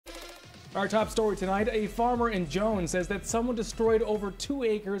Our top story tonight, a farmer in Jones says that someone destroyed over 2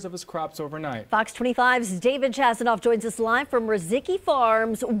 acres of his crops overnight. Fox 25's David Chasanoff joins us live from Ruzycki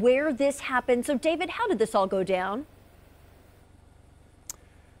Farms, where this happened. So, David, how did this all go down?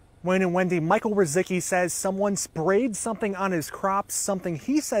 Wayne and Wendy, Michael Ruzycki says someone sprayed something on his crops, something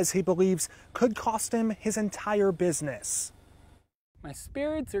he says he believes could cost him his entire business. My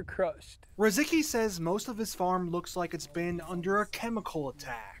spirits are crushed. Ruzycki says most of his farm looks like it's been under a chemical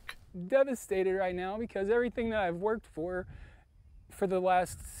attack. Devastated right now because everything that I've worked for the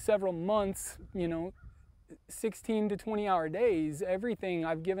last several months, 16 to 20-hour days, everything,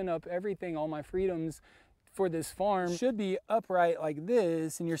 I've given up everything, all my freedoms for this farm. Should be upright like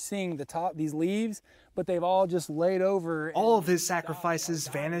this, and you're seeing the top, these leaves, but they've all just laid over. All of his sacrifices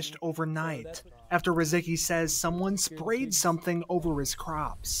vanished overnight after Ruzycki says someone sprayed something over his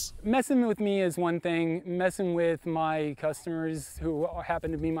crops. Messing with me is one thing. Messing with my customers who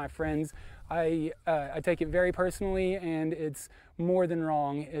happen to be my friends, I take it very personally, and it's more than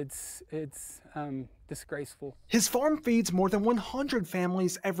wrong. It's disgraceful. His farm feeds more than 100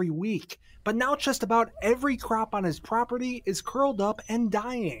 families every week, but now just about every crop on his property is curled up and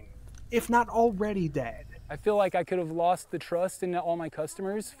dying, if not already dead. I feel like I could have lost the trust in all my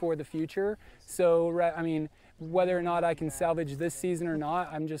customers for the future. So, I mean, whether or not I can salvage this season or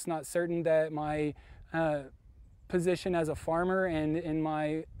not, I'm just not certain that my position as a farmer and in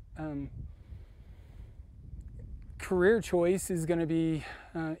my career choice is going to be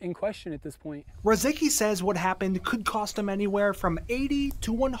in question at this point. Ruzycki says what happened could cost him anywhere from $80,000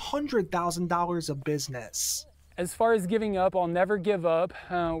 to $100,000 of business. As far as giving up, I'll never give up.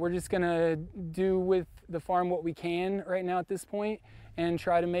 We're just going to do with the farm what we can right now at this point and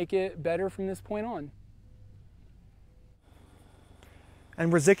try to make it better from this point on.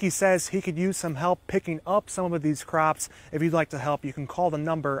 And Ruzycki says he could use some help picking up some of these crops. If you'd like to help, you can call the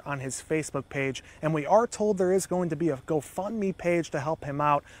number on his Facebook page. And we are told there is going to be a GoFundMe page to help him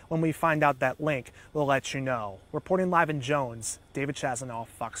out. When we find out that link, we'll let you know. Reporting live in Jones, David Chasanoff,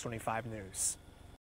 Fox 25 News.